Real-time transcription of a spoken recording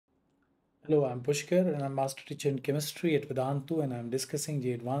Hello, I'm Pushkar and I'm Master Teacher in Chemistry at Vedantu and I'm discussing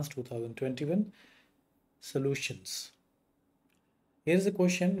JEE Advanced 2021 solutions. Here's a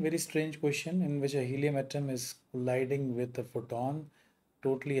question, very strange question, in which a helium atom is colliding with a photon,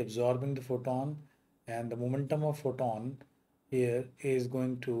 totally absorbing the photon, and the momentum of photon here is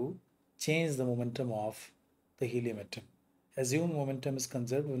going to change the momentum of the helium atom. Assume momentum is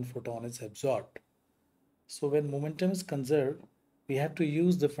conserved when photon is absorbed. So when momentum is conserved, we have to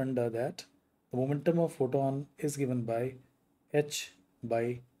use the funda that the momentum of photon is given by h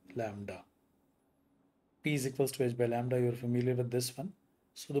by lambda. P is equals to h by lambda. You're familiar with this one.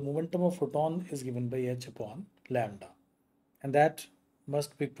 So the momentum of photon is given by h upon lambda. And that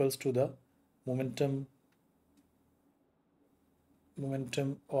must be equals to the momentum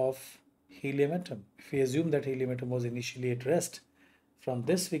of helium atom. If we assume that helium atom was initially at rest, from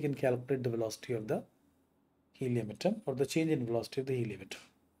this we can calculate the velocity of the helium atom or the change in velocity of the helium atom.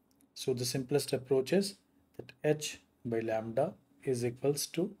 So the simplest approach is that h by lambda is equals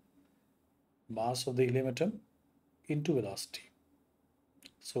to mass of the helium atom into velocity.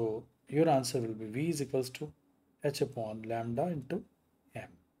 So your answer will be V is equals to h upon lambda into m.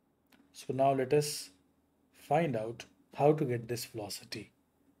 So now let us find out how to get this velocity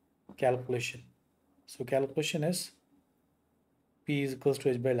calculation. So calculation is P is equals to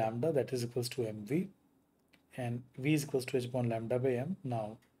h by lambda, that is equals to mv, and V is equals to h upon lambda by m.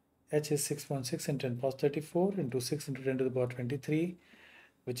 Now h is 6.6 in 10 power 34 into 6 into 10 to the power 23,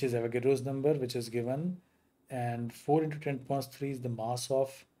 which is Avogadro's number, which is given, and 4 into 10 power 3 is the mass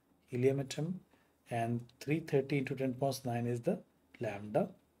of helium atom, and 330 into 10 power 9 is the lambda,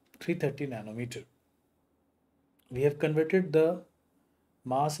 330 nanometer. We have converted the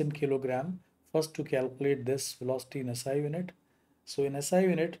mass in kilogram first to calculate this velocity in SI unit. So in SI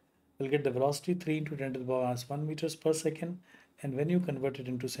unit, we'll get the velocity 3 into 10 to the power 1 meters per second, and when you convert it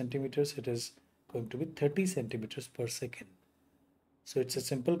into centimeters, it is going to be 30 centimeters per second. So it's a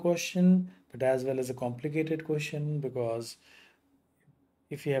simple question, but as well as a complicated question, because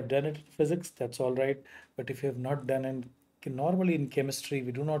if you have done it in physics, that's all right. But if you have not done it, normally in chemistry,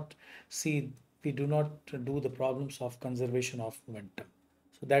 we do not do the problems of conservation of momentum.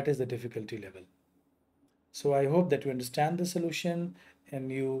 So that is the difficulty level. So I hope that you understand the solution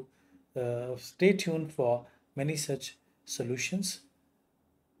and you stay tuned for many such solutions.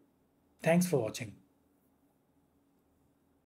 Thanks for watching.